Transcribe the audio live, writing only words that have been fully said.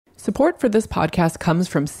Support for this podcast comes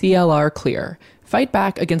from CLR Clear. Fight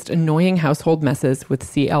back against annoying household messes with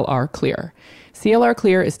CLR Clear. CLR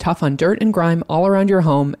Clear is tough on dirt and grime all around your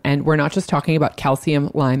home, and we're not just talking about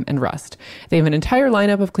calcium, lime, and rust. They have an entire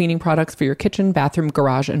lineup of cleaning products for your kitchen, bathroom,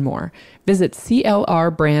 garage, and more. Visit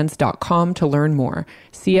clrbrands.com to learn more.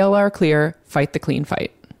 CLR Clear, fight the clean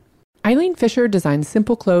fight. Eileen Fisher designs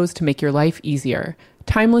simple clothes to make your life easier.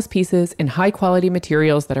 Timeless pieces in high-quality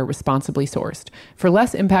materials that are responsibly sourced for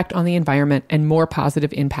less impact on the environment and more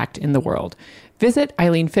positive impact in the world. Visit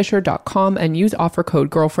eileenfisher.com and use offer code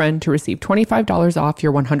GIRLFRIEND to receive $25 off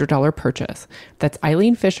your $100 purchase. That's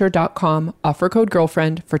eileenfisher.com, offer code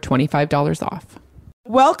GIRLFRIEND for $25 off.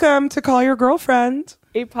 Welcome to Call Your Girlfriend,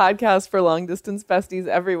 a podcast for long-distance besties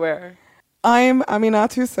everywhere. I'm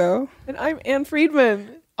Aminatu So. And I'm Ann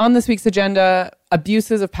Friedman. On this week's agenda,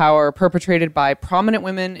 abuses of power perpetrated by prominent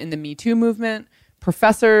women in the Me Too movement,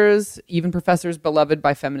 professors, even professors beloved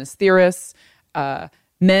by feminist theorists,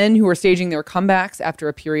 men who are staging their comebacks after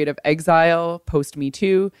a period of exile post-Me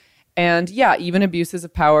Too, and even abuses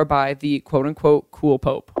of power by the quote-unquote cool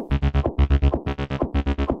pope.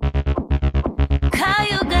 Call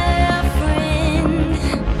your girlfriend.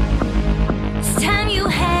 It's time you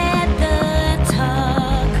had the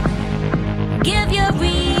talk. Give your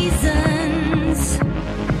reasons.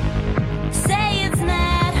 Say it's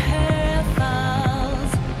not her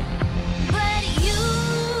fault. But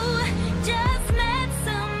you just met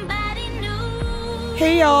somebody new.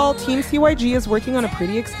 Hey y'all, Team CYG is working on a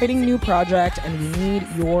pretty exciting new project and we need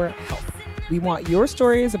your help. We want your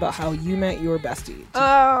stories about how you met your bestie.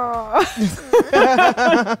 Oh.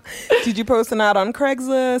 Did you post an ad on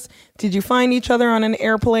Craigslist? Did you find each other on an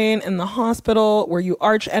airplane, in the hospital? Were you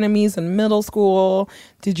arch enemies in middle school?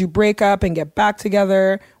 Did you break up and get back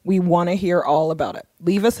together? We want to hear all about it.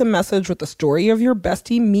 Leave us a message with the story of your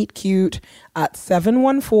bestie meet cute at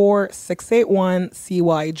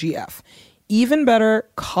 714-681-CYGF. Even better,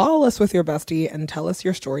 call us with your bestie and tell us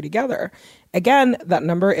your story together. Again, that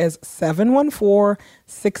number is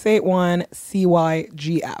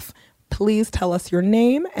 714-681-CYGF. Please tell us your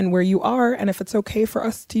name and where you are and if it's okay for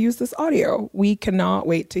us to use this audio. We cannot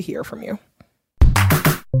wait to hear from you.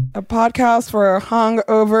 A podcast for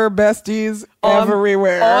hungover besties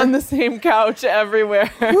everywhere. On the same couch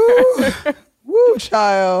everywhere. Woo,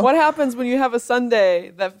 child. What happens when you have a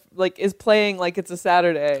Sunday that is playing like it's a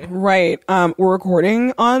Saturday? Right. We're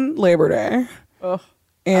recording on Labor Day. Ugh.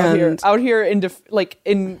 And out here in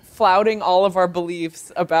flouting all of our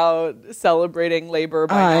beliefs about celebrating labor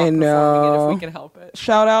by not performing it if we can help it.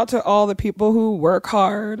 Shout out to all the people who work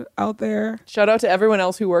hard out there. Shout out to everyone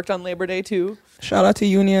else who worked on Labor Day too. Shout out to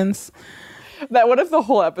unions. What if the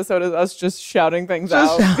whole episode is us just shouting things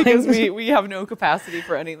out because we have no capacity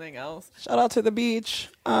for anything else? Shout out to the beach.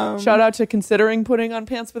 Shout out to considering putting on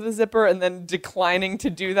pants with a zipper and then declining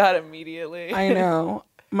to do that immediately. I know.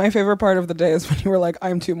 My favorite part of the day is when you were like,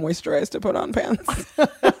 I'm too moisturized to put on pants.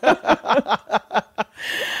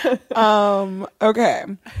 Okay.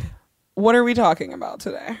 What are we talking about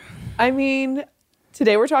today? I mean,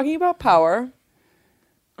 today we're talking about power.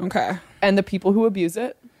 Okay. And the people who abuse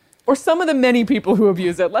it. Or some of the many people who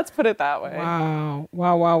abuse it. Let's put it that way. Wow.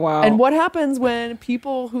 And what happens when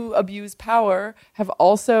people who abuse power have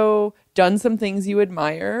also done some things you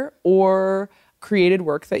admire or created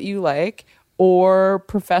work that you like or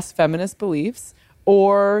profess feminist beliefs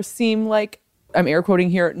or seem like, I'm air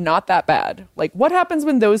quoting here, not that bad? Like, what happens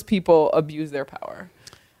when those people abuse their power?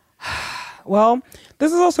 Well,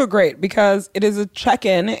 this is also great because it is a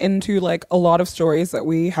check-in into like a lot of stories that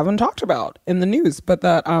we haven't talked about in the news, but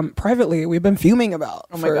that privately we've been fuming about.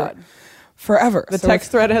 Oh my God. Forever. The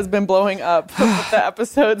text thread has been blowing up, but the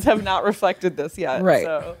episodes have not reflected this yet. Right.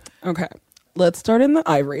 So. Okay. Let's start in the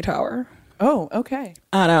Ivory Tower. Oh, okay.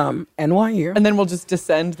 At NYU. And then we'll just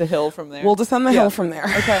descend the hill from there. We'll descend the hill from there.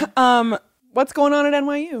 Okay. What's going on at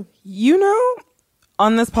NYU? You know,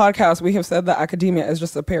 on this podcast, we have said that academia is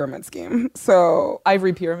just a pyramid scheme. So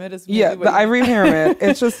Ivory Pyramid is the Ivory Pyramid.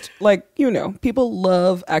 It's just like, you know, people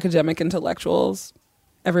love academic intellectuals.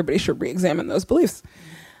 Everybody should re-examine those beliefs.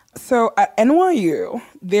 So at NYU,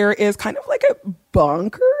 there is kind of like a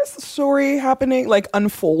bonkers story happening, like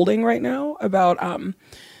unfolding right now about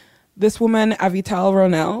this woman, Avital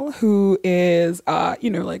Ronell, who is,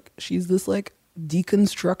 she's this like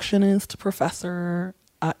deconstructionist professor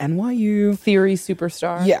at NYU. Theory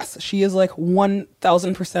superstar. Yes, she is like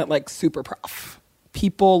 1000% like super prof.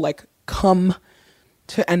 People like come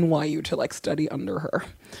to NYU to like study under her.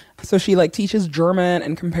 So she like teaches German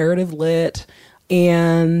and comparative lit,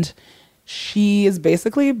 and she has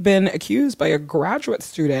basically been accused by a graduate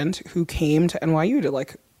student who came to NYU to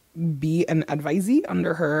like be an advisee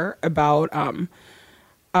under her about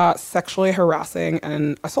sexually harassing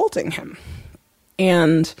and assaulting him.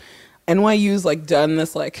 And NYU's like done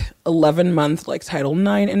this like 11-month like Title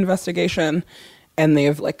IX investigation, and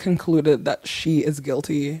they've like concluded that she is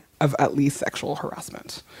guilty of at least sexual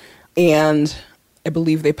harassment. And I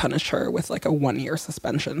believe they punished her with like a 1-year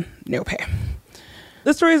suspension, no pay.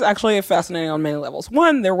 This story is actually fascinating on many levels.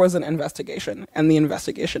 One, there was an investigation, and the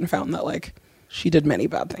investigation found that like she did many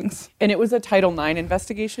bad things. And it was a Title IX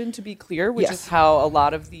investigation, to be clear, which Yes. is how a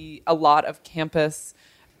lot of campus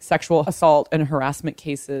sexual assault and harassment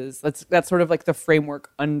cases, that's sort of like the framework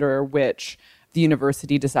under which the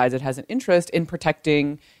university decides it has an interest in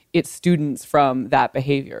protecting its students from that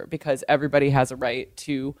behavior, because everybody has a right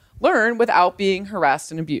to learn without being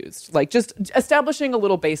harassed and abused. Like just establishing a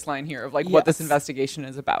little baseline here of like what this Yes. investigation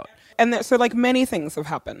is about. And so like many things have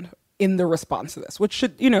happened in the response to this, which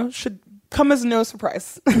should come as no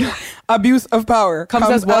surprise. Abuse of power Comes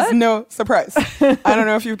as what? no surprise. I don't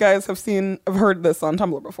know if you guys have heard this on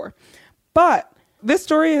Tumblr before, but this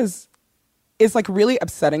story is like really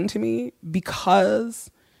upsetting to me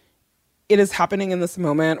because it is happening in this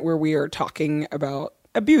moment where we are talking about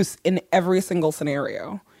abuse in every single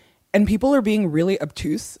scenario, and people are being really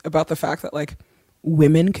obtuse about the fact that like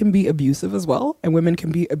women can be abusive as well, and women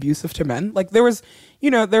can be abusive to men. Like there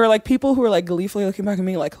were like people who were like gleefully looking back at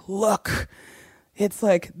me like, look, it's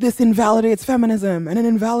like this invalidates feminism and it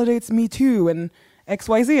invalidates Me Too and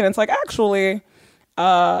XYZ. And it's like, actually,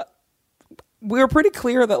 we're pretty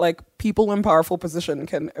clear that like people in powerful position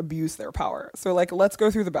can abuse their power. So like, let's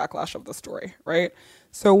go through the backlash of the story, right?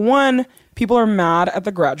 So one, people are mad at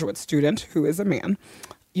the graduate student who is a man,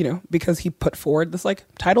 because he put forward this like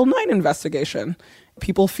Title IX investigation.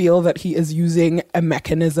 People feel that he is using a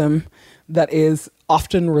mechanism that is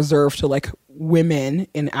often reserved to like women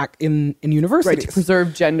in universities. Right, to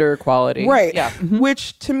preserve gender equality. Right. Yeah.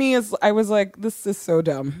 Which to me I was like, this is so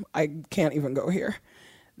dumb. I can't even go here.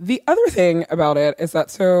 The other thing about it is that,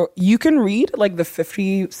 so you can read like I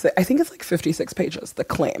think it's like 56 pages, the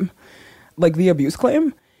claim, like the abuse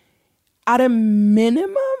claim. At a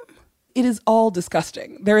minimum, it is all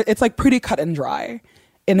disgusting. It's like pretty cut and dry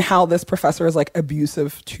in how this professor is like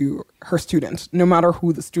abusive to her student, no matter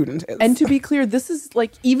who the student is. And to be clear, this is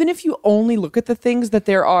like, even if you only look at the things that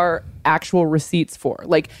there are actual receipts for,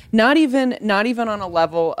 like not even on a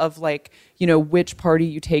level of like, which party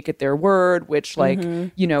you take at their word, which like,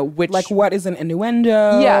 which like what is an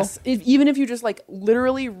innuendo? Yes. Even if you just like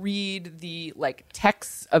literally read the like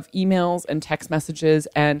texts of emails and text messages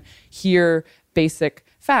and hear basic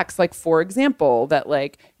facts, like for example, that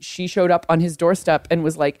like she showed up on his doorstep and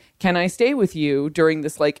was like, can I stay with you during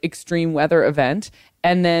this like extreme weather event?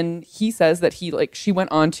 And then he says that she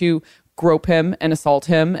went on to grope him and assault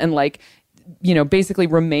him and like, basically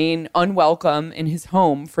remain unwelcome in his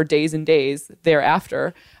home for days and days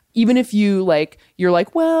thereafter. Even if you're like,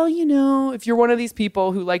 well, if you're one of these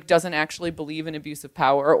people who like doesn't actually believe in abuse of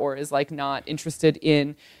power or is like not interested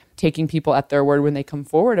in taking people at their word when they come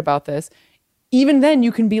forward about this, even then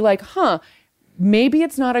you can be like, maybe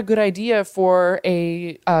it's not a good idea for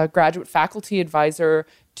a graduate faculty advisor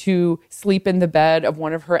to sleep in the bed of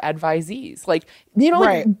one of her advisees. Like,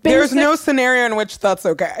 right. like There's no scenario in which that's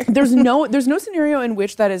okay. there's no scenario in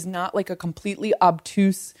which that is not like a completely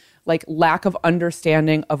obtuse like lack of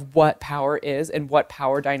understanding of what power is and what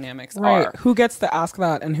power dynamics are. Who gets to ask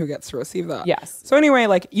that and who gets to receive that? Yes. So anyway,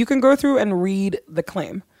 like you can go through and read the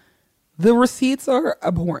claim. The receipts are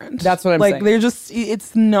abhorrent. That's what I'm like, saying. They're just,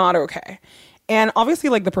 it's not okay. And obviously,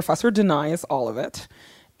 like, the professor denies all of it.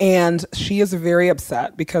 And she is very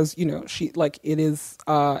upset because, she, like, it is,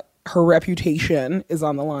 her reputation is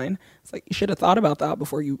on the line. It's like, you should have thought about that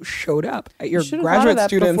before you showed up at your graduate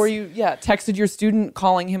students. Before you, texted your student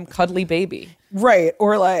calling him cuddly baby. Right.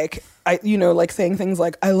 Or like, like saying things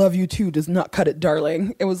like, I love you too does not cut it,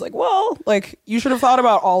 darling. It was like, well, like you should have thought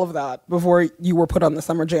about all of that before you were put on the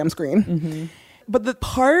Summer Jam screen. Mm-hmm. But the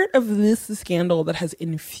part of this scandal that has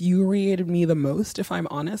infuriated me the most, if I'm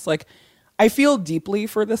honest, like I feel deeply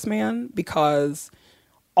for this man because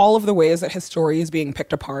all of the ways that his story is being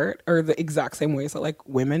picked apart are the exact same ways that like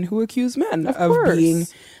women who accuse men of being,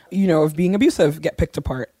 of being abusive get picked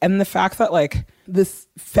apart. And the fact that like this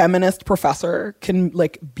feminist professor can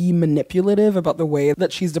like be manipulative about the way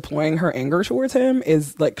that she's deploying her anger towards him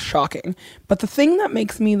is like shocking. But the thing that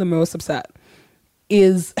makes me the most upset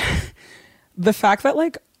is the fact that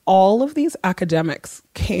like all of these academics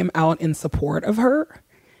came out in support of her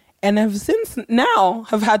and have since now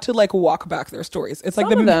have had to like walk back their stories. It's like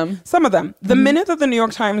some of them. The minute that the New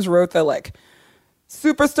York Times wrote that like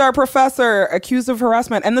superstar professor accused of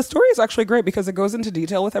harassment. And the story is actually great because it goes into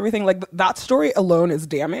detail with everything. Like that story alone is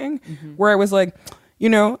damning, where I was like, you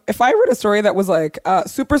know, if I read a story that was like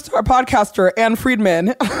superstar podcaster Anne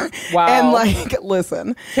Friedman, Wow. and like,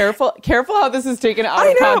 listen, Careful how this is taken out I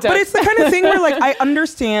of know, context. but it's the kind of thing where like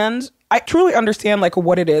I truly understand like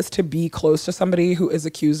what it is to be close to somebody who is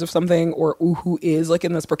accused of something or who is like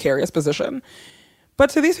in this precarious position. But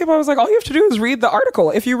to these people, I was like, all you have to do is read the article.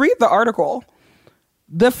 If you read the article,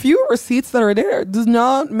 the few receipts that are there does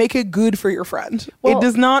not make it good for your friend. Well- It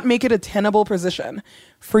does not make it a tenable position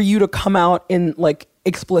for you to come out in like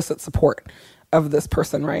explicit support of this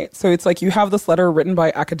person, right? So it's like you have this letter written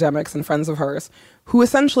by academics and friends of hers who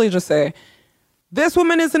essentially just say, this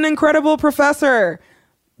woman is an incredible professor.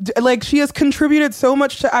 Like she has contributed so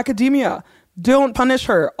much to academia. Don't punish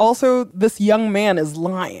her. Also, this young man is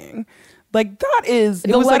lying. Like that is,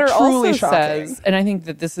 it the was like letter truly also shocking. says, and I think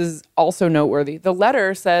that this is also noteworthy. The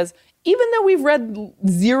letter says, even though we've read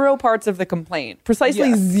 0 parts of the complaint, precisely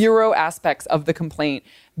Yes. 0 aspects of the complaint,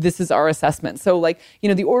 this is our assessment. So like, you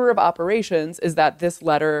know, the order of operations is that this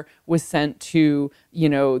letter was sent to, you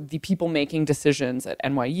know, the people making decisions at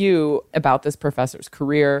NYU about this professor's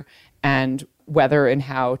career and whether and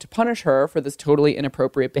how to punish her for this totally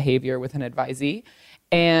inappropriate behavior with an advisee.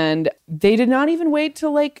 And they did not even wait to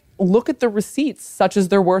like look at the receipts, such as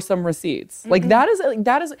there were some receipts. Like that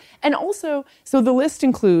is, and also, so the list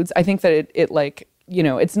includes, I think that it like, you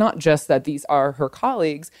know, it's not just that these are her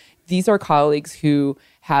colleagues. These are colleagues who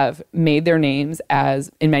have made their names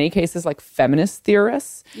as, in many cases, like feminist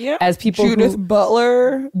theorists, Yeah. as people Judith who,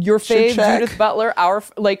 Butler, your should fave check. Judith Butler,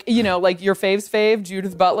 like, you know, like your fave's fave,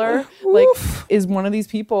 Judith Butler, like is one of these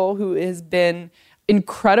people who has been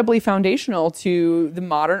incredibly foundational to the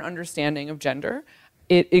modern understanding of gender.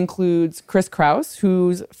 It includes Chris Kraus,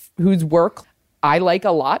 whose work I like a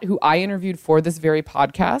lot, who I interviewed for this very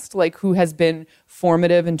podcast, like who has been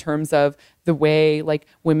formative in terms of the way like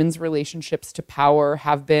women's relationships to power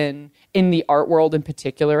have been in the art world in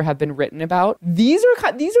particular have been written about. These are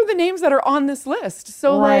the names that are on this list.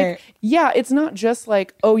 So Right. like, yeah, it's not just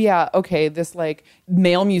like, oh yeah, okay, this like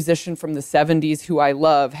male musician from the 70s who I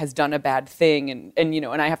love has done a bad thing and you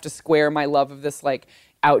know, and I have to square my love of this like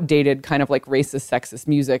outdated kind of like racist, sexist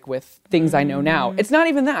music with things I know now. It's not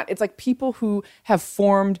even that. It's like people who have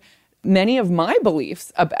formed many of my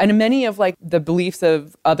beliefs and many of like the beliefs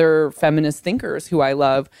of other feminist thinkers who I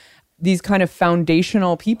love. These kind of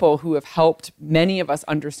foundational people who have helped many of us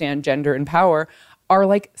understand gender and power are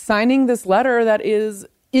like signing this letter that is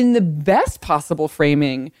in the best possible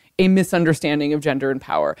framing a misunderstanding of gender and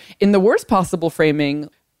power. In the worst possible framing,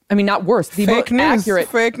 I mean, not worse, the Fake most news. accurate.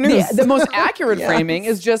 Fake news. The most accurate Yes. framing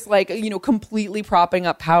is just like, you know, completely propping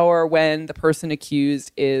up power when the person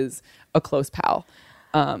accused is a close pal.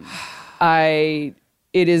 It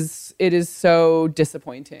is so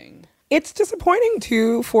disappointing. It's disappointing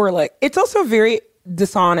too for like, it's also very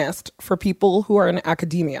dishonest for people who are in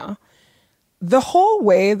academia. The whole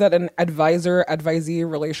way that an advisor-advisee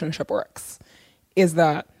relationship works is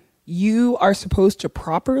that you are supposed to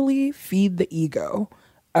properly feed the ego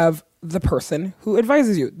of the person who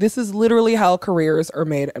advises you. This is literally how careers are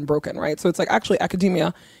made and broken, right? So it's like actually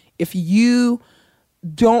academia, if you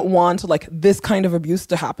don't want like this kind of abuse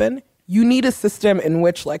to happen, you need a system in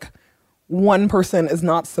which like one person is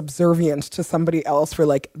not subservient to somebody else for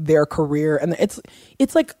like their career. And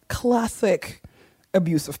it's like classic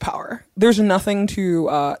abuse of power. There's nothing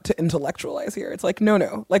to intellectualize here. It's like,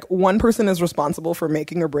 no. Like one person is responsible for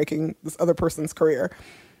making or breaking this other person's career.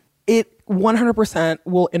 It 100%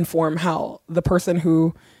 will inform how the person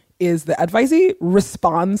who is the advisee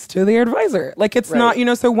responds to the advisor. Like it's not, you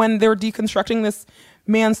know, so when they're deconstructing this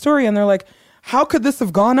man's story and they're like, how could this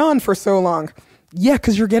have gone on for so long? Yeah,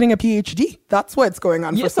 because you're getting a PhD. That's what's going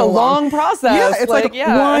on for It's so a long. long process. Yeah, it's like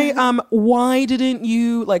yeah. why didn't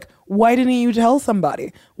you tell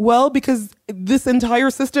somebody? Well, because this entire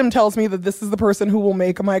system tells me that this is the person who will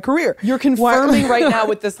make my career. You're confirming right now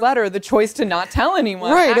with this letter the choice to not tell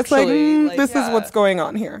anyone. Right. It's like, actually. this is what's going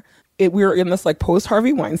on here. We're in this like post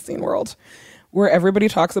Harvey Weinstein world where everybody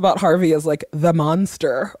talks about Harvey as like the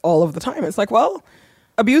monster all of the time. It's like, well,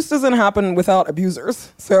 abuse doesn't happen without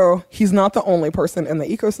abusers. So he's not the only person in the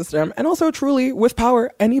ecosystem. And also truly with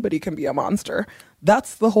power, anybody can be a monster.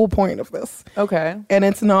 That's the whole point of this. Okay. And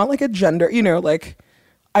it's not like a gender, you know, like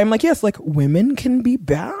I'm like, yes, like women can be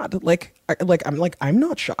bad. I'm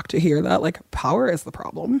not shocked to hear that. Like power is the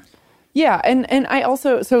problem. Yeah, and I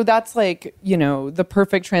also, so that's like, you know, the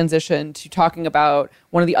perfect transition to talking about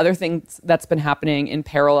one of the other things that's been happening in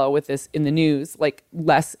parallel with this in the news, like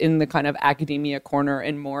less in the kind of academia corner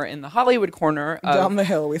and more in the Hollywood corner. Down the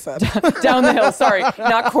hill, we said. Down the hill, sorry,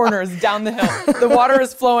 not corners, down the hill. The water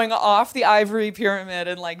is flowing off the Ivory Pyramid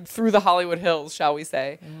and like through the Hollywood Hills, shall we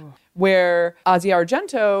say. Where Asia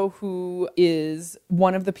Argento, who is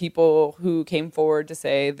one of the people who came forward to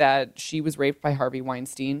say that she was raped by Harvey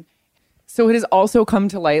Weinstein. So it has also come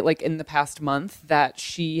to light, like in the past month, that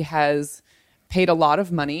she has paid a lot of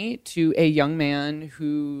money to a young man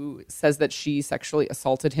who says that she sexually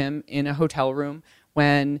assaulted him in a hotel room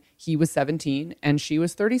when he was 17 and she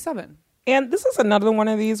was 37. And this is another one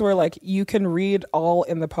of these where like you can read all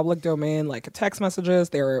in the public domain, like text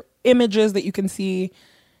messages, there are images that you can see.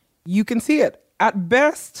 You can see it. At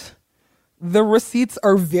best, the receipts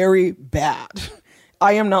are very bad.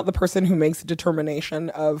 I am not the person who makes a determination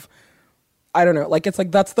of, I don't know, like it's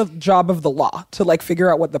like that's the job of the law to like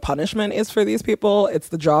figure out what the punishment is for these people. It's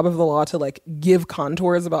the job of the law to like give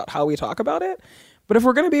contours about how we talk about it. But if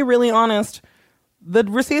we're going to be really honest, the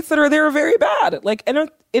receipts that are there are very bad. Like, and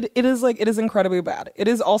it is incredibly bad. It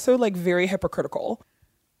is also like very hypocritical.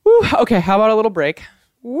 Whew, okay, how about a little break?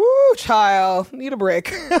 Woo, child. Need a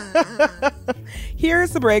break.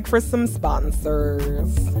 Here's the break for some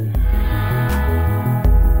sponsors.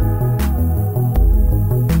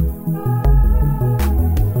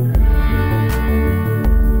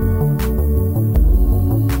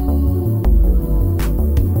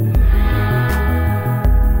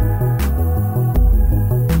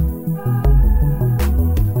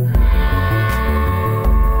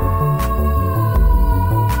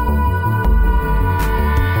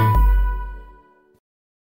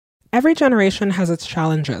 Every generation has its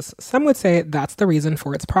challenges. Some would say that's the reason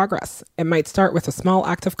for its progress. It might start with a small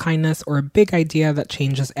act of kindness or a big idea that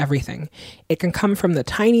changes everything. It can come from the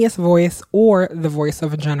tiniest voice or the voice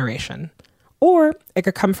of a generation. Or it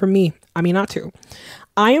could come from me, Aminatu.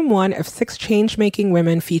 I am one of 6 change-making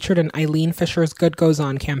women featured in Eileen Fisher's Good Goes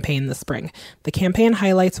On campaign this spring. The campaign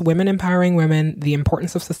highlights women empowering women, the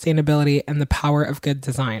importance of sustainability, and the power of good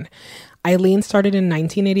design. Eileen started in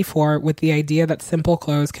 1984 with the idea that simple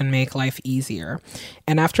clothes can make life easier.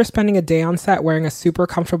 And after spending a day on set wearing a super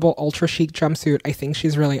comfortable ultra chic jumpsuit, I think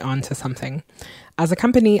she's really on to something. As a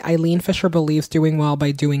company, Eileen Fisher believes doing well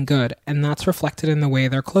by doing good, and that's reflected in the way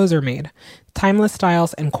their clothes are made. Timeless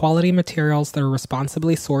styles and quality materials that are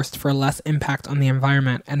responsibly sourced for less impact on the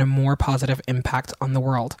environment and a more positive impact on the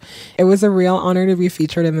world. It was a real honor to be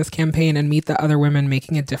featured in this campaign and meet the other women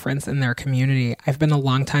making a difference in their community. I've been a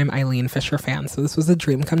longtime Eileen Fisher fan, so this was a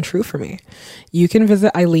dream come true for me. You can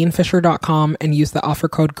visit eileenfisher.com and use the offer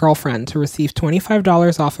code GIRLFRIEND to receive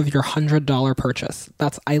 $25 off of your $100 purchase.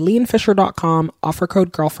 That's eileenfisher.com, offer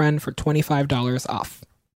code GIRLFRIEND for $25 off.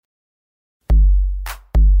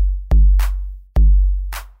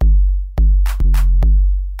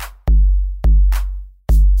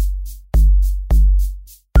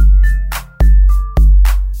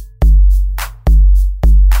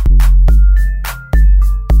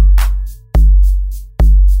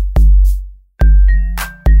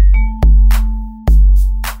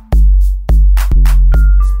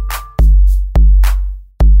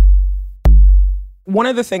 One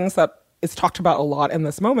of the things that is talked about a lot in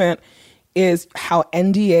this moment is how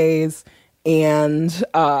NDAs and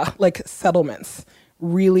like settlements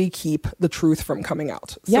really keep the truth from coming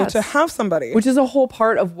out. Yes. So to have somebody... Which is a whole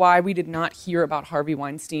part of why we did not hear about Harvey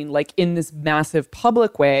Weinstein like in this massive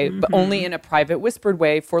public way, but only in a private whispered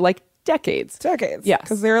way for like decades. Yes.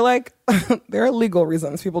 Because they're like, there are legal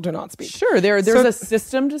reasons people do not speak. Sure, there's a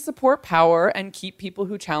system to support power and keep people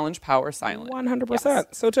who challenge power silent. 100%. Yes.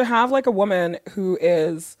 So to have like a woman who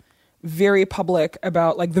is very public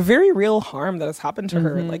about like the very real harm that has happened to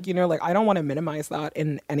her, like, you know, like I don't want to minimize that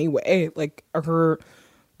in any way. Like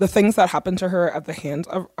the things that happened to her at the hands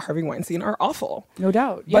of Harvey Weinstein are awful. No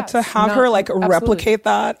doubt. But to have her like replicate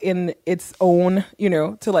that in its own, you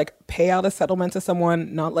know, to like pay out a settlement to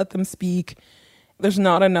someone, not let them speak. There's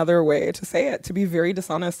not another way to say it. To be very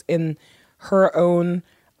dishonest in her own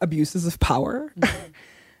abuses of power.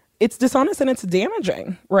 It's dishonest and it's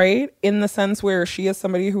damaging, right? In the sense where she is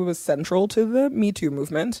somebody who was central to the Me Too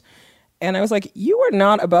movement. And I was like, you are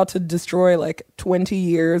not about to destroy like 20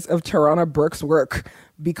 years of Tarana Burke's work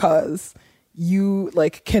because you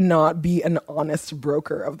like cannot be an honest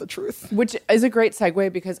broker of the truth. Which is a great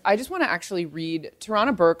segue because I just want to actually read.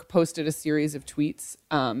 Tarana Burke posted a series of tweets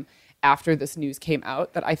after this news came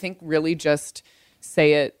out that I think really just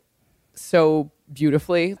say it so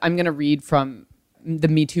beautifully. I'm going to read from the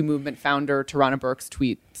Me Too movement founder Tarana Burke's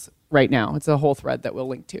tweets right now. It's a whole thread that we'll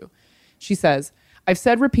link to. She says, I've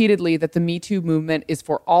said repeatedly that the Me Too movement is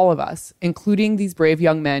for all of us, including these brave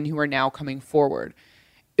young men who are now coming forward.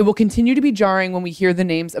 It will continue to be jarring when we hear the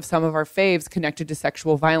names of some of our faves connected to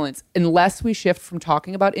sexual violence, unless we shift from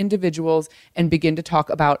talking about individuals and begin to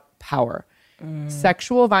talk about power.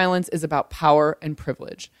 Sexual violence is about power and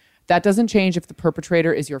privilege. That doesn't change if the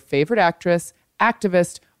perpetrator is your favorite actress,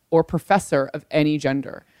 activist, or professor of any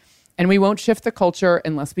gender. And we won't shift the culture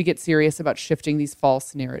unless we get serious about shifting these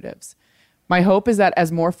false narratives. My hope is that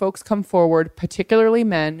as more folks come forward, particularly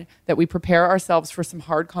men, that we prepare ourselves for some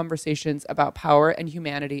hard conversations about power and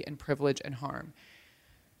humanity and privilege and harm.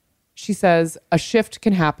 She says, a shift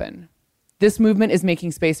can happen. This movement is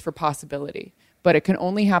making space for possibility, but it can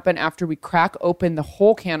only happen after we crack open the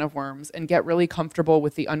whole can of worms and get really comfortable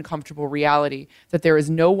with the uncomfortable reality that there is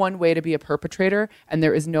no one way to be a perpetrator and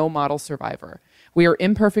there is no model survivor. We are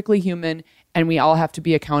imperfectly human and we all have to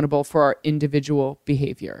be accountable for our individual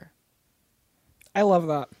behavior. I love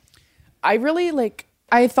that. I really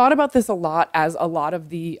I thought about this a lot as a lot of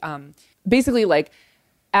the,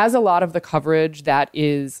 as a lot of the coverage that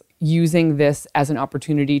is using this as an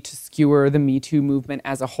opportunity to skewer the Me Too movement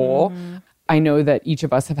as a whole. I know that each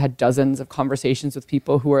of us have had dozens of conversations with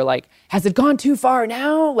people who are like, has it gone too far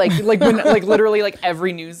now? When, literally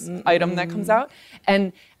every news item that comes out.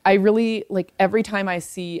 And I really, every time I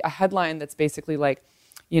see a headline that's basically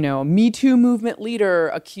Me Too movement leader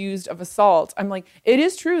accused of assault. I'm like, it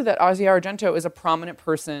is true that Asia Argento is a prominent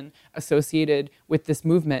person associated with this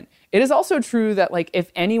movement. It is also true that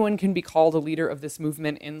if anyone can be called a leader of this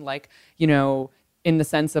movement in in the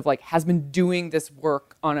sense of has been doing this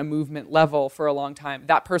work on a movement level for a long time,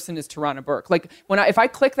 that person is Tarana Burke. If I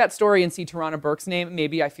click that story and see Tarana Burke's name,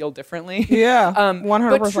 maybe I feel differently. Yeah,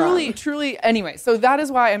 100%. But truly, anyway, so that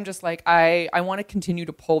is why I'm just I want to continue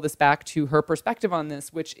to pull this back to her perspective on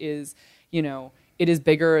this, which is, it is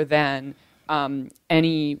bigger than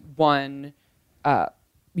any one,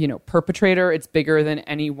 perpetrator. It's bigger than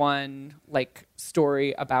any one,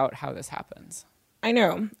 story about how this happens. I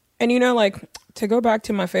know. And to go back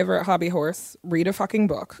to my favorite hobby horse, read a fucking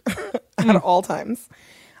book at all times.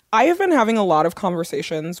 I have been having a lot of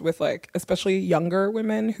conversations with especially younger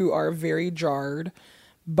women who are very jarred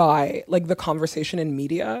by the conversation in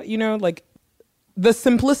media, the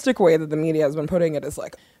simplistic way that the media has been putting it is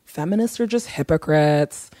feminists are just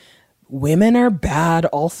hypocrites. Women are bad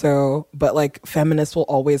also, but feminists will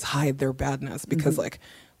always hide their badness because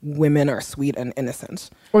women are sweet and innocent.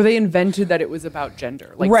 Or they invented that it was about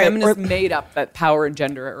gender. Right. Feminists made up that power and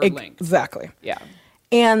gender are linked. Exactly. Yeah.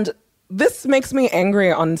 And this makes me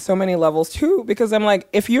angry on so many levels too, because I'm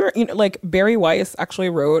if you're, Barry Weiss actually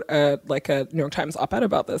wrote a New York Times op-ed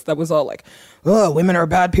about this that was all oh, women are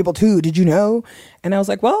bad people too, did you know? And I was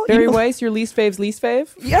well, Barry Weiss, your least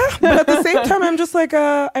fave? Yeah, but at the same time, I'm just I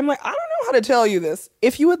don't know how to tell you this.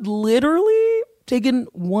 If you had literally taken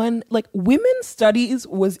one, women's studies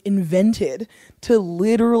was invented to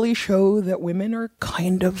literally show that women are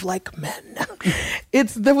kind of like men.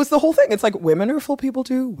 That was the whole thing. It's women are full people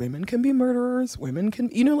too. Women can be murderers. Women can,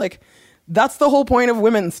 that's the whole point of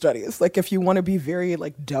women's studies. If you want to be very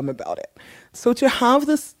dumb about it. So to have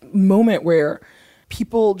this moment where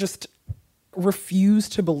people just refuse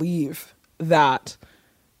to believe that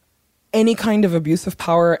any kind of abuse of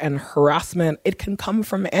power and harassment, it can come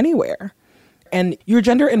from anywhere. And your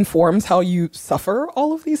gender informs how you suffer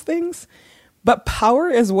all of these things. But power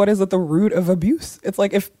is what is at the root of abuse. It's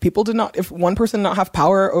if one person did not have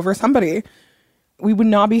power over somebody, we would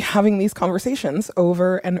not be having these conversations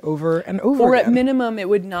over and over and over or again. At minimum, it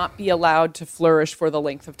would not be allowed to flourish for the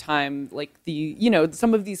length of time.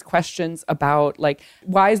 Some of these questions about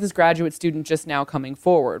why is this graduate student just now coming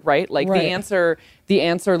forward, right? Right. The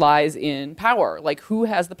answer lies in power. Who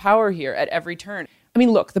has the power here at every turn? I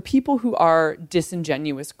mean, look, the people who are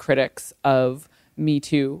disingenuous critics of Me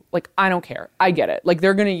Too, I don't care. I get it.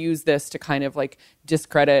 They're going to use this to kind of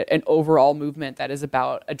discredit an overall movement that is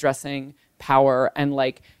about addressing power and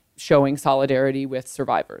showing solidarity with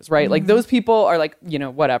survivors, right? Those people are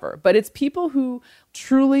whatever. But it's people who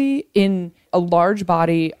truly, in a large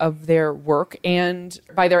body of their work and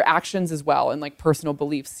by their actions as well, and personal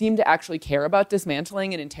beliefs, seem to actually care about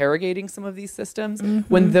dismantling and interrogating some of these systems.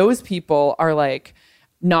 When those people are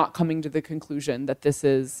not coming to the conclusion that this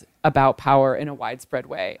is about power in a widespread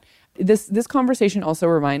way. This conversation also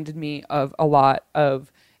reminded me of a lot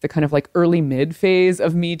of the kind of early mid phase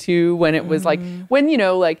of Me Too, when it was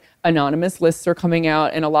when anonymous lists are coming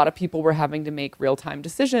out and a lot of people were having to make real-time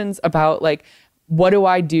decisions about what do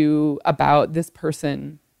I do about this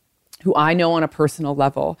person who I know on a personal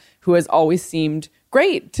level, who has always seemed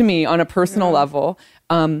great to me on a personal level,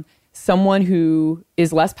 someone who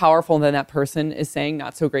is less powerful than that person is saying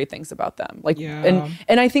not so great things about them. Like, Yeah.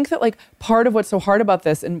 and I think that like part of what's so hard about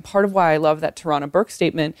this, and part of why I love that Tarana Burke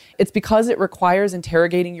statement, it's because it requires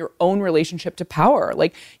interrogating your own relationship to power.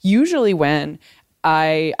 Like, usually when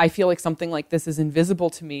I feel like something like this is invisible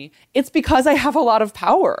to me, it's because I have a lot of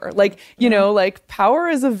power. Like, you know, like power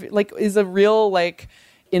is a real like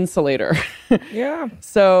insulator. Yeah.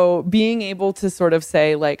 So being able to sort of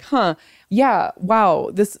say like, yeah,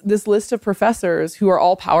 wow, this list of professors who are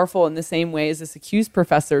all powerful in the same way as this accused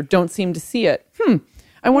professor don't seem to see it.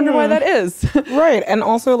 I wonder why that is. Right. And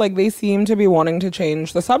also, like, they seem to be wanting to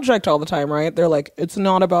change the subject all the time, right? They're like, it's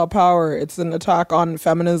not about power. It's an attack on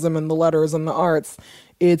feminism and the letters and the arts.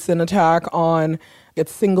 It's an attack on,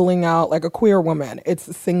 it's singling out like a queer woman.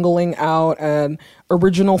 It's singling out an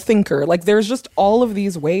original thinker. Like, there's just all of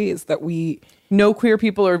these ways that No queer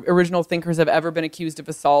people or original thinkers have ever been accused of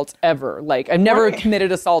assault ever. Like, I've never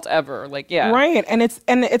committed assault ever. Like, yeah. Right. And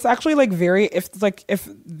it's actually like if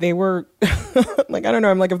they were like, I don't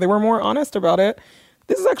know, I'm like, if they were more honest about it,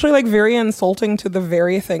 this is actually like very insulting to the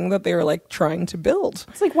very thing that they were like trying to build.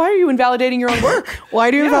 It's like, why are you invalidating your own work?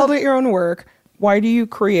 Why do you validate your own work? Why do you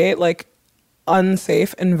create like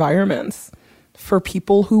unsafe environments for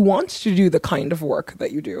people who want to do the kind of work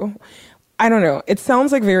that you do? I don't know. It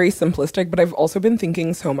sounds like very simplistic, but I've also been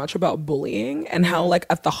thinking so much about bullying and how like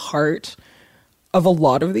at the heart of a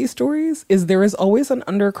lot of these stories is there is always an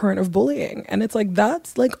undercurrent of bullying. And it's like,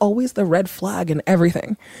 that's like always the red flag in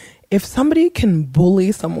everything. If somebody can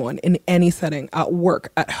bully someone in any setting, at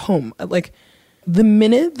work, at home, like the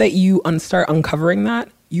minute that you start uncovering that,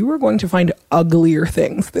 you are going to find uglier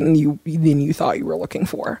things than you thought you were looking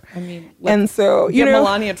for. I mean, and so you get know,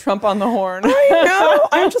 Melania Trump on the horn. I know.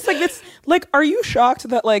 I'm just like, it's like, are you shocked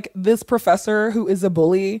that like this professor who is a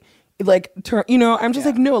bully, like, I'm just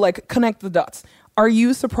like, no, like connect the dots. Are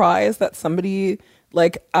you surprised that somebody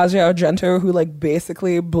like Asia Argento, who like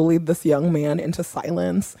basically bullied this young man into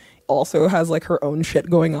silence, also has like her own shit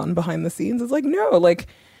going on behind the scenes? It's like, no, like,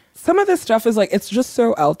 some of this stuff is like, it's just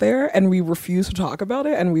so out there and we refuse to talk about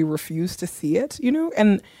it and we refuse to see it, you know?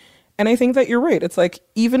 And I think that you're right. It's like,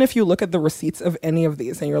 even if you look at the receipts of any of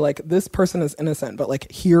these and you're like, this person is innocent, but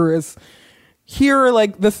like, here are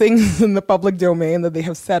like the things in the public domain that they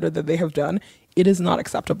have said or that they have done, it is not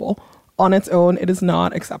acceptable. On its own, it is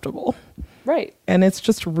not acceptable. Right. And it's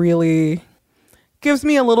just really gives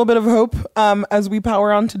me a little bit of hope as we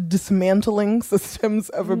power on to dismantling systems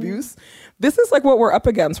of abuse. This is like what we're up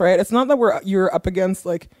against, right? It's not that you're up against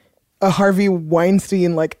like a Harvey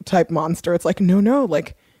Weinstein like type monster. It's like, no,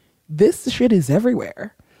 like this shit is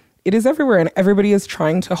everywhere. It is everywhere. And everybody is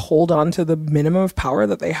trying to hold on to the minimum of power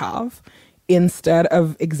that they have instead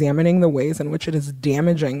of examining the ways in which it is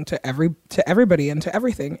damaging to everybody and to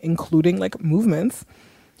everything, including like movements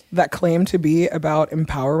that claim to be about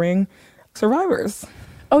empowering survivors.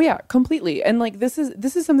 Oh yeah, completely. And like this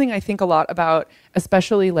is something I think a lot about,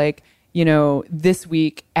 especially like, you know, this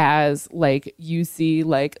week as like you see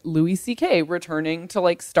like Louis C.K. returning to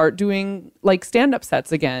like start doing like stand-up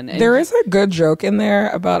sets again. And there is a good joke in there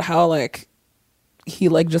about how like he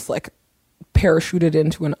like just like parachuted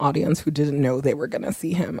into an audience who didn't know they were gonna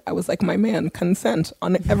see him. I was like, my man, consent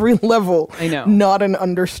on every level. I know. Not an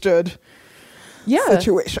understood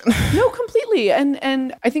situation. No, completely.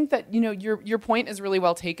 And I think that, you know, your point is really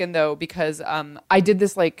well taken though, because I did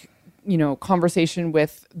this like, you know, conversation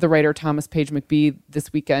with the writer Thomas Page McBee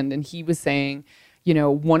this weekend, and he was saying, you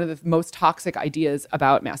know, one of the most toxic ideas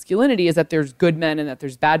about masculinity is that there's good men and that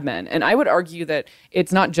there's bad men. And I would argue that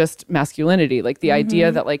it's not just masculinity, like the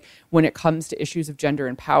idea that like when it comes to issues of gender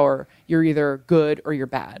and power, you're either good or you're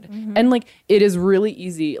bad. And like it is really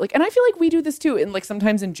easy. Like, and I feel like we do this too, in like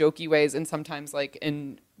sometimes in jokey ways and sometimes like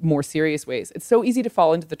in more serious ways. It's so easy to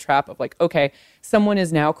fall into the trap of like, okay, someone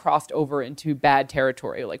is now crossed over into bad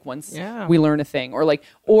territory. Like once we learn a thing, or like,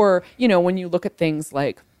 or, you know, when you look at things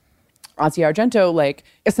like Asia Argento, like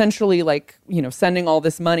essentially like, you know, sending all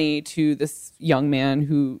this money to this young man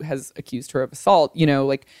who has accused her of assault, you know,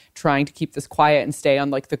 like trying to keep this quiet and stay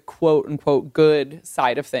on like the quote unquote good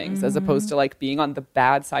side of things as opposed to like being on the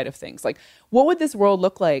bad side of things. Like, what would this world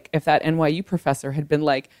look like if that NYU professor had been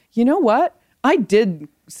like, you know what? I did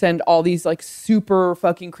send all these like super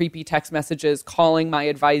fucking creepy text messages calling my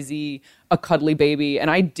advisee a cuddly baby. And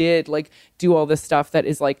I did like do all this stuff that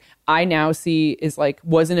is like, I now see is like,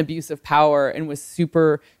 was an abuse of power and was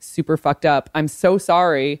super, super fucked up. I'm so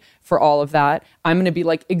sorry for all of that. I'm going to be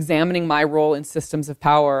like examining my role in systems of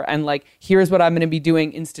power. And like, here's what I'm going to be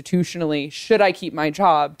doing institutionally. Should I keep my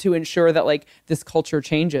job to ensure that like this culture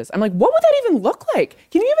changes? I'm like, what would that even look like?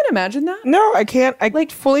 Can you even imagine that? No, I can't. I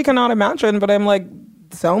like fully cannot imagine, but I'm like,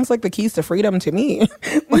 sounds like the keys to freedom to me.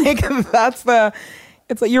 Like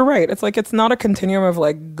it's like, you're right. It's like, it's not a continuum of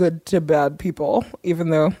like good to bad people, even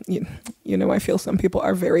though, you know, I feel some people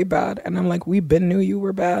are very bad. And I'm like, we been knew you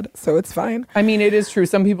were bad, so it's fine. I mean, it is true.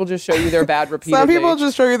 Some people just show you they're bad repeatedly. Some people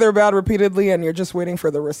just show you they're bad repeatedly and you're just waiting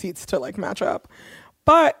for the receipts to like match up.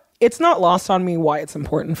 But it's not lost on me why it's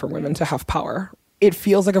important for women to have power. It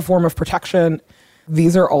feels like a form of protection.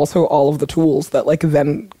 These are also all of the tools that like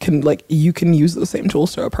then can like, you can use those same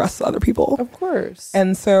tools to oppress other people. Of course.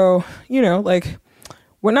 And so, you know, like,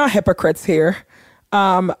 we're not hypocrites here.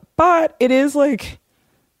 But it is like,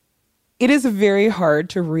 it is very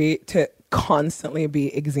hard to constantly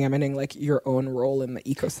be examining like your own role in the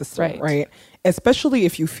ecosystem, right? Especially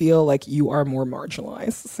if you feel like you are more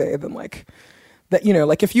marginalized, say, than like that, you know,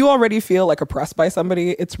 like if you already feel like oppressed by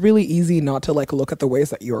somebody, it's really easy not to like look at the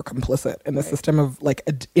ways that you're complicit in the system of like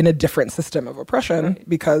in a different system of oppression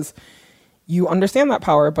because you understand that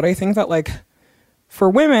power. But I think that like, for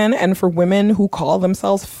women and for women who call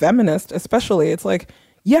themselves feminist, especially, it's like,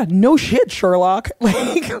 yeah, no shit, Sherlock.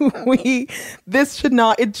 Like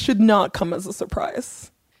it should not come as a surprise.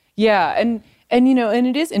 Yeah. And, you know, and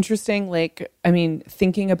it is interesting, like, I mean,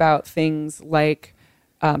 thinking about things like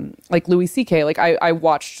Louis C.K., like I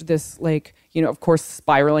watched this, like, you know, of course,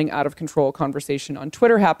 spiraling out of control conversation on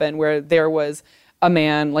Twitter happen where there was a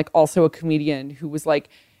man, like also a comedian who was like,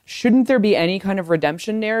 shouldn't there be any kind of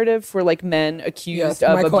redemption narrative for like men accused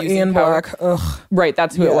of Michael abusing Ian power? Black. Ugh. Right,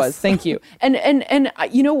 that's who it Yes. was. Thank you. And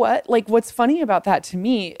you know what? Like, what's funny about that to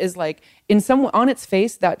me is like, on its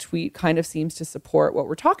face, that tweet kind of seems to support what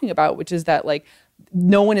we're talking about, which is that like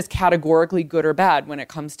no one is categorically good or bad when it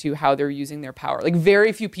comes to how they're using their power. Like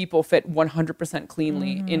very few people fit 100%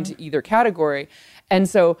 cleanly into either category. And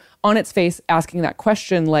so on its face, asking that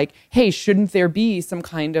question, like, hey, shouldn't there be some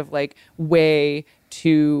kind of like way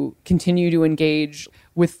to continue to engage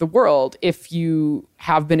with the world if you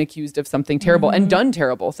have been accused of something terrible and done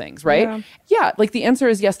terrible things, right? Yeah, like the answer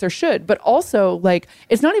is yes, there should. But also, like,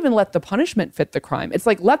 it's not even let the punishment fit the crime. It's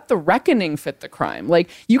like, let the reckoning fit the crime. Like,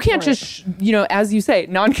 you can't just, you know, as you say,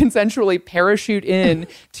 non-consensually parachute in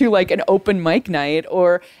to like an open mic night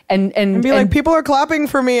or, and Be like, people are clapping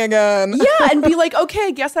for me again. yeah, and be like,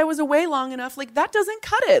 okay, guess I was away long enough. Like that doesn't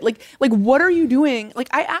cut it. Like what are you doing? Like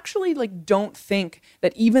I actually like don't think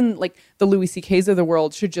that even like the Louis C.K.'s of the world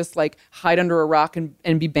should just like hide under a rock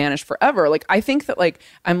and be banished forever. Like I think that like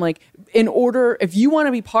I'm like, in order, if you want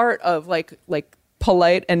to be part of like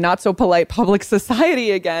polite and not so polite public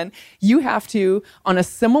society again, you have to, on a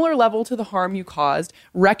similar level to the harm you caused,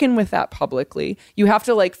 reckon with that publicly. You have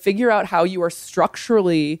to like figure out how you are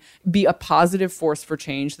structurally be a positive force for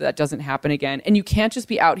change that doesn't happen again. And you can't just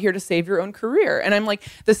be out here to save your own career. And I'm like,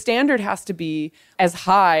 the standard has to be as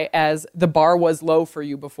high as the bar was low for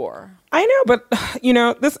you before. I know, but you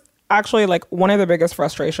know, this actually like one of the biggest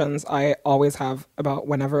frustrations I always have about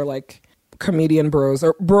whenever like comedian bros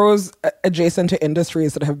or bros adjacent to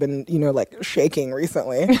industries that have been, you know, like shaking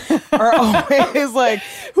recently are always like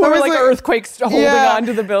Who are always like earthquakes holding on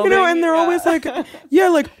to the building. You know, and they're always like, yeah,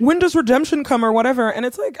 like when does redemption come or whatever? And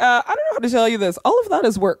it's like, I don't know how to tell you this. All of that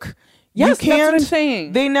is work. Yes, that's what I'm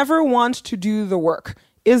saying. They never want to do the work.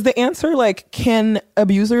 Is the answer like, can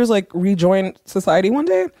abusers like rejoin society one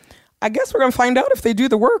day? I guess we're going to find out if they do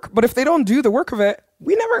the work. But if they don't do the work of it,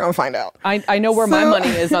 we never going to find out. I know where my money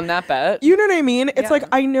is on that bet. You know what I mean? It's like,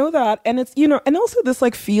 I know that. And it's, you know, and also this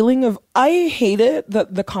like feeling of, I hate it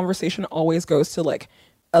that the conversation always goes to like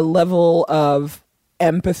a level of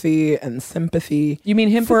empathy and sympathy. You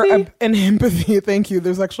mean empathy? And empathy. Thank you.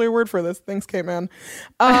 There's actually a word for this. Thanks, K-Man.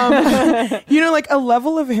 You know, like a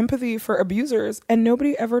level of empathy for abusers, and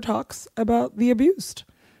nobody ever talks about the abused.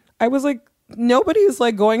 I was like, nobody's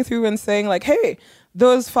like going through and saying like, hey,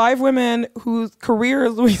 those 5 women whose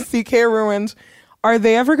careers Louis C.K. ruined, are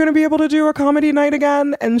they ever going to be able to do a comedy night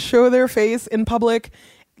again and show their face in public?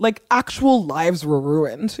 Like actual lives were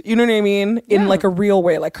ruined. You know what I mean? In like a real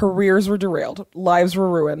way, like careers were derailed, lives were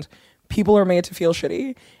ruined. People are made to feel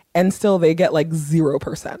shitty, and still they get like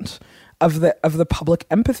 0% of the public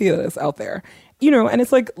empathy that is out there. You know, and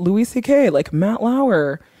it's like Louis C.K., like Matt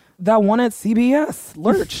Lauer, that one at CBS,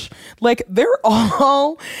 Lurch. Like they're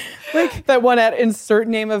all like that one at insert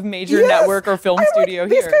name of major network or film studio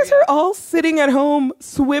like, here. These guys are all sitting at home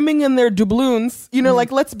swimming in their doubloons. You know,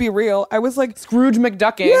 like let's be real. I was like Scrooge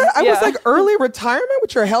McDucking. Yeah, I was like early retirement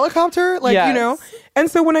with your helicopter. Like, you know.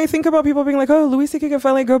 And so when I think about people being like, oh, Louis C.K. can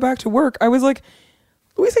finally go back to work, I was like,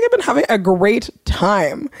 Louis C.K. been having a great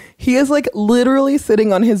time. He is like literally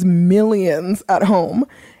sitting on his millions at home.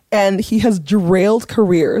 And he has derailed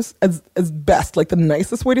careers as best, like the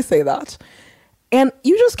nicest way to say that. And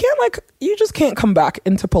you just can't come back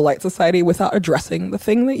into polite society without addressing the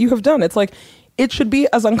thing that you have done. It's like, it should be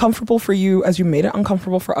as uncomfortable for you as you made it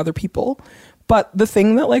uncomfortable for other people. But the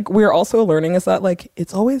thing that like we're also learning is that like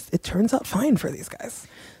it turns out fine for these guys.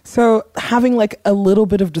 So having like a little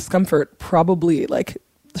bit of discomfort probably like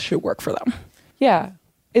should work for them. Yeah,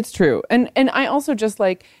 it's true. And I also just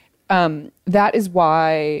like, that is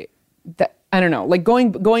why that, I don't know, like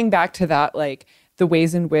going back to that, like the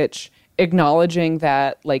ways in which acknowledging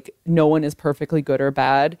that like no one is perfectly good or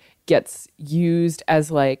bad gets used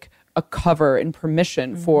as like a cover and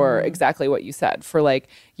permission for exactly what you said, for like,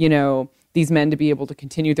 you know, these men to be able to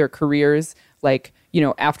continue their careers, like, you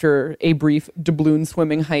know, after a brief doubloon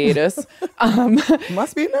swimming hiatus.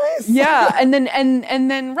 Must be nice. Yeah. And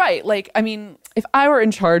then, right. Like, I mean, if I were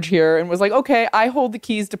in charge here and was like, okay, I hold the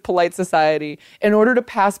keys to polite society in order to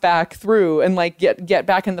pass back through and like get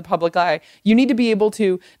back in the public eye, you need to be able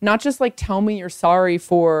to not just like tell me you're sorry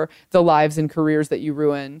for the lives and careers that you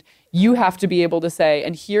ruined. You have to be able to say,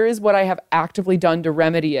 and here is what I have actively done to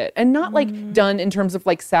remedy it. And not like done in terms of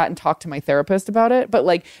like sat and talked to my therapist about it, but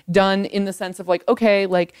like done in the sense of like, okay,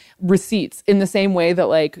 like receipts in the same way that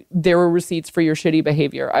like there were receipts for your shitty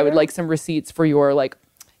behavior. I would like some receipts for your like,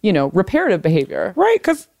 you know, reparative behavior. Right.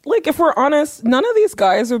 Because like, if we're honest, none of these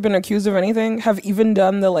guys who've been accused of anything have even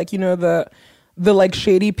done the like, you know, the like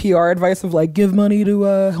shady PR advice of like give money to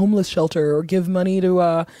a homeless shelter or give money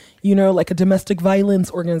to you know, like a domestic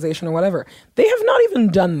violence organization or whatever. They have not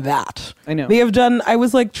even done that. I know. They have done, I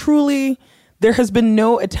was like, truly, there has been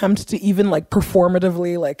no attempt to even like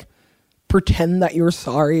performatively like pretend that you're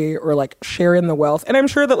sorry or like share in the wealth. And I'm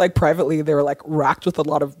sure that like privately they were like racked with a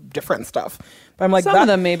lot of different stuff. But I'm like, some of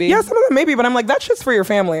them maybe. Yeah, some of them maybe. But I'm like, that shit's for your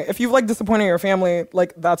family. If you've like disappointed your family,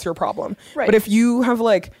 like that's your problem. Right. But if you have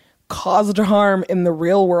like caused harm in the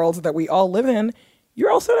real world that we all live in,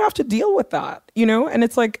 you're also gonna have to deal with that, you know? And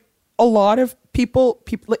it's like a lot of people,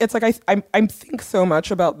 it's like I think so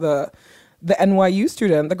much about the NYU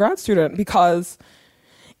student, the grad student, because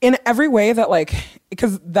in every way that like,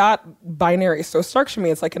 because that binary is so stark to me,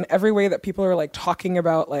 it's like in every way that people are like talking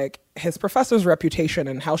about like his professor's reputation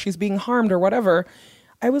and how she's being harmed or whatever,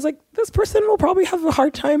 I was like, this person will probably have a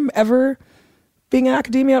hard time ever being in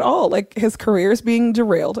academia at all. Like his career is being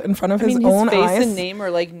derailed in front of his own face eyes. and name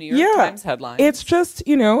are like New York Times headlines. It's just,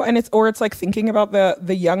 you know, and it's like thinking about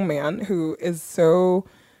the young man who is so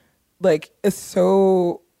like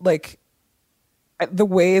the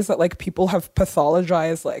ways that like people have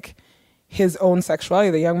pathologized like his own sexuality,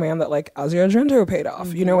 the young man that like Asia Argento paid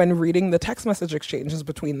off, you know, and reading the text message exchanges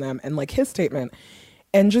between them and like his statement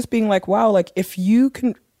and just being like, wow, like if you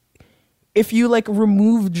like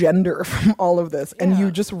remove gender from all of this and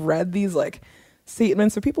you just read these like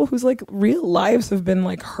statements of people whose like real lives have been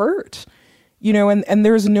like hurt, you know, and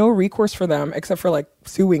there's no recourse for them except for like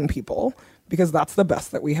suing people because that's the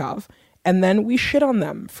best that we have. And then we shit on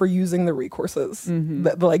them for using the recourses,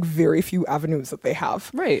 the like very few avenues that they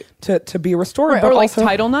have, right, to be restored. Right. But or like also,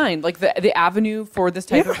 Title IX, like the avenue for this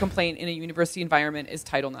type of complaint in a university environment is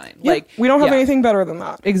Title IX. Yeah, like we don't have anything better than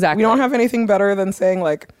that. Exactly. We don't have anything better than saying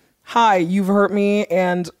like, hi, you've hurt me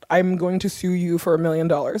and I'm going to sue you for $1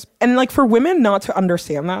 million. And like for women not to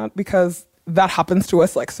understand that, because that happens to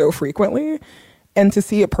us like so frequently, and to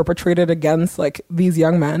see it perpetrated against like these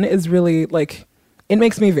young men is really like, it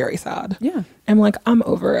makes me very sad. Yeah. I'm like, I'm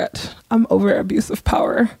over it. I'm over abuse of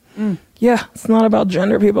power. Yeah, it's not about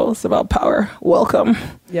gender, people. It's about power. Welcome.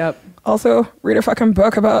 Yep. Also, read a fucking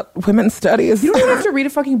book about women's studies. You don't even have to read a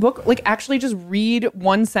fucking book. Like, actually just read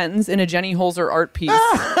one sentence in a Jenny Holzer art piece.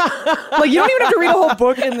 Like, you don't even have to read a whole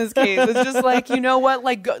book in this case. It's just like, you know what?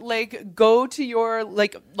 Like, go to your,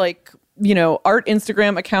 like, you know, art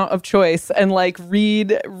Instagram account of choice and like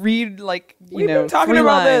read like, We've been talking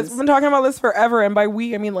about this. We've been talking about this forever. And by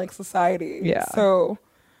we, I mean like society. Yeah. So,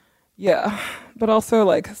 yeah. But also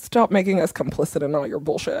like, stop making us complicit in all your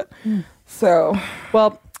bullshit. So.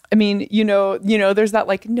 Well, I mean, you know, there's that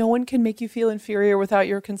like, no one can make you feel inferior without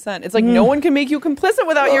your consent. It's like, no one can make you complicit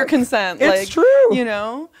without your consent. It's like, true. You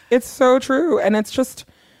know? It's so true. And it's just,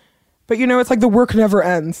 but you know, it's like the work never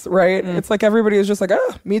ends, right? It's like everybody is just like,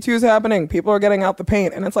 oh, Me Too is happening. People are getting out the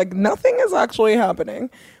paint. And it's like, nothing is actually happening.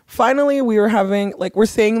 Finally, we are having, like, we're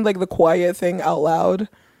saying like the quiet thing out loud.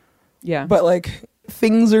 Yeah. But like,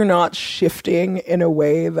 things are not shifting in a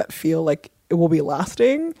way that feel like it will be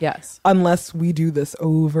lasting. Yes. Unless we do this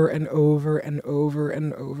over and over and over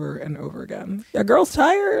and over and over again. Yeah, girl's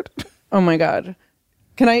tired. Oh my God.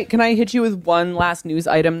 Can I hit you with one last news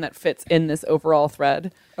item that fits in this overall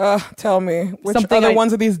thread? Tell me. Which Something other I-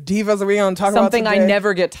 ones of these divas are we going to talk about Something I today?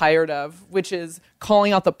 never get tired of, which is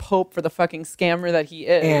calling out the Pope for the fucking scammer that he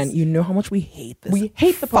is. And you know how much we hate this. We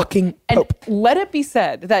hate the Pope. fucking And Pope. let it be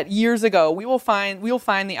said that years ago, we will find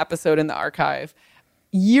the episode in the archive.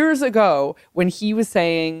 Years ago, when he was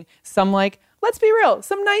saying some like, let's be real,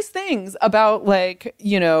 some nice things about like,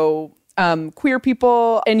 queer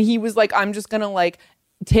people, and he was like, I'm just gonna like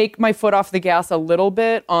take my foot off the gas a little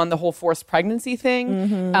bit on the whole forced pregnancy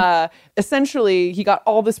thing. Essentially, he got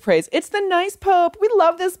all this praise. It's the nice Pope. We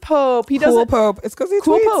love this Pope. He cool doesn't Pope. It's because he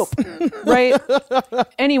cool tweets. Pope, right?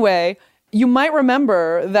 Anyway, you might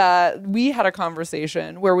remember that we had a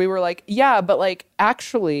conversation where we were like, yeah, but like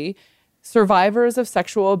actually survivors of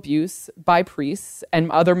sexual abuse by priests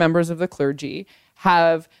and other members of the clergy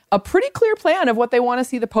have a pretty clear plan of what they want to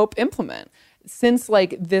see the Pope implement. Since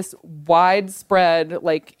like this widespread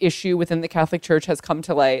like issue within the Catholic Church has come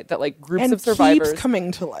to light, that like groups And of survivors keeps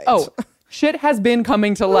coming to light. Oh, shit has been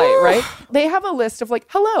coming to light, right? They have a list of like,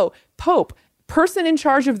 hello, Pope, person in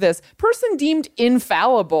charge of this, person deemed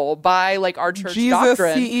infallible by like our church Jesus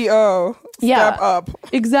doctrine. CEO. Step up.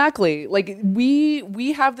 Exactly. Like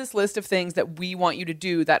we have this list of things that we want you to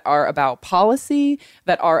do that are about policy,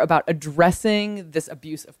 that are about addressing this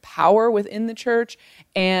abuse of power within the church.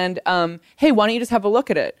 And hey, why don't you just have a look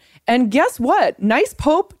at it? And guess what? Nice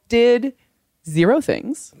Pope did zero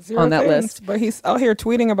things on that things, list. But he's out here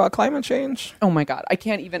tweeting about climate change. Oh my God. I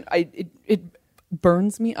can't even, it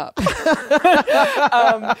burns me up.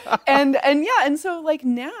 And so like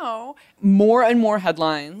now more and more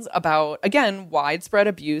headlines about, again, widespread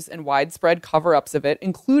abuse and widespread cover-ups of it,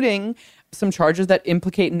 including some charges that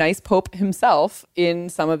implicate Nice Pope himself in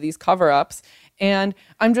some of these cover-ups. And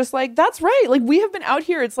I'm just like, that's right. Like we have been out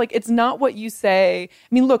here. It's like, it's not what you say.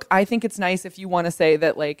 I mean, look, I think it's nice if you want to say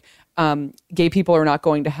that like gay people are not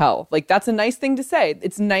going to hell. Like that's a nice thing to say.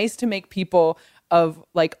 It's nice to make people of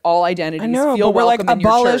like all identities I know, feel but we're like, welcome in your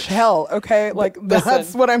abolish church. hell, okay? Like, that's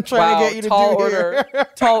Listen, what I'm trying to get you to tall do order, here.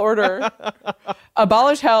 Tall order.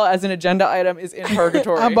 Abolish hell as an agenda item is in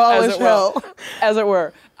purgatory. Abolish as it hell. will, as it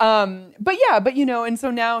were. But and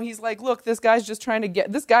so now he's like, look, this guy's just trying to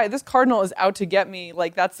get, this cardinal is out to get me.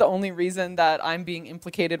 Like, that's the only reason that I'm being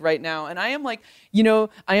implicated right now. And I am like,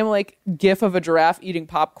 gif of a giraffe eating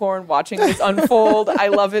popcorn, watching this unfold. I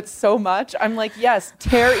love it so much. I'm like, yes,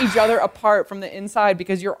 tear each other apart from the inside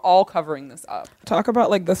because you're all covering this up. Talk about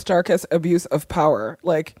like the starkest abuse of power.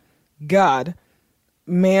 Like, God,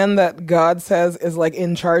 man that God says is like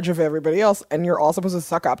in charge of everybody else, and you're all supposed to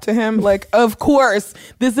suck up to him. Like, of course,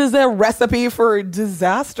 this is a recipe for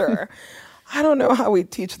disaster. I don't know how we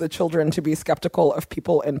teach the children to be skeptical of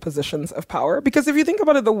people in positions of power, because if you think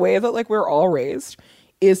about it, the way that like we're all raised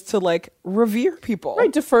is to like revere people.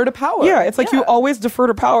 Right, defer to power. Yeah, it's like you always defer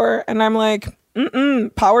to power, and I'm like,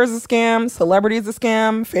 power is a scam, celebrity is a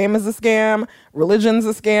scam, fame is a scam, religion's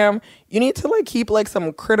a scam. You need to like keep like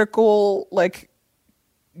some critical like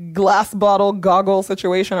glass bottle goggle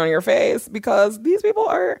situation on your face, because these people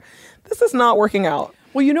this is not working out.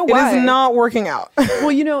 Well, you know why? It is not working out.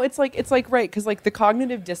 Well, it's like right, because like the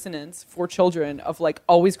cognitive dissonance for children of like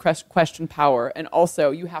always question power, and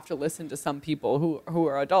also you have to listen to some people who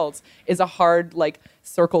are adults, is a hard like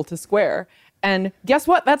circle to square. And guess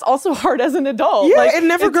what? That's also hard as an adult. Yeah, like, it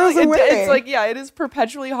never goes away. It's like, yeah, it is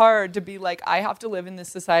perpetually hard to be like, I have to live in this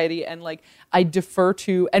society, and like I defer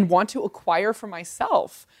to and want to acquire for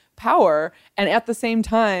myself power. And at the same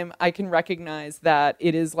time, I can recognize that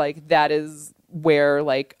it is like, that is where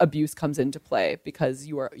like abuse comes into play, because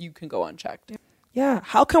you can go unchecked. Yeah.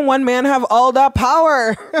 How can one man have all that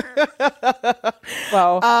power?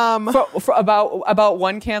 Well, for about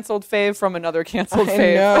one canceled fave from another canceled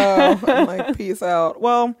fave. I know. I'm like, peace out.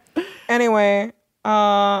 Well, anyway,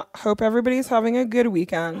 hope everybody's having a good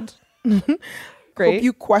weekend. Great. Hope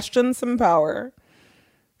you question some power.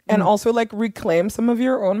 And also like reclaim some of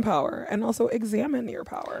your own power, and also examine your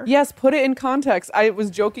power. Yes, put it in context. I was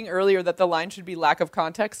joking earlier that the line should be lack of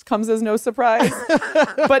context comes as no surprise.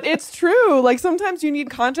 But it's true. Like sometimes you need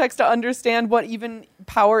context to understand what even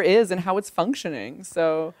power is and how it's functioning.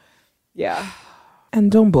 So, yeah.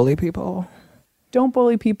 And don't bully people. Don't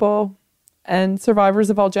bully people. And survivors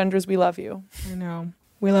of all genders, we love you. I know.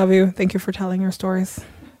 We love you. Thank you for telling your stories.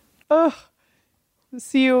 Ugh.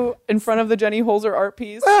 See you in front of the Jenny Holzer art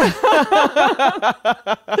piece.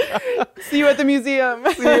 See you at the museum.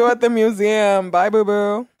 See you at the museum. Bye,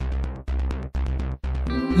 boo-boo.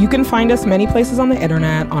 You can find us many places on the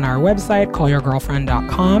internet, on our website,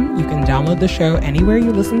 callyourgirlfriend.com. You can download the show anywhere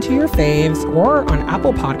you listen to your faves, or on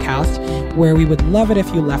Apple Podcasts, where we would love it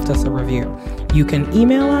if you left us a review. You can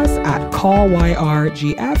email us at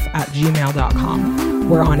callyrgf@gmail.com.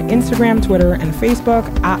 We're on Instagram, Twitter, and Facebook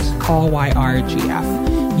at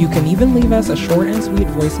callyrgf. You can even leave us a short and sweet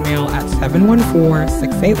voicemail at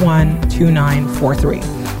 714-681-2943.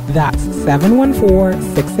 That's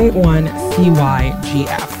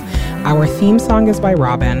 714-681-CYGF. Our theme song is by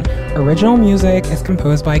Robin. Original music is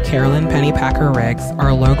composed by Carolyn Pennypacker Riggs.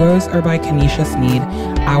 Our logos are by Kenesha Sneed.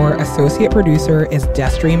 Our associate producer is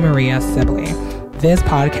Destry Maria Sibley. This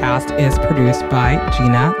podcast is produced by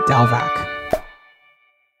Gina Delvac.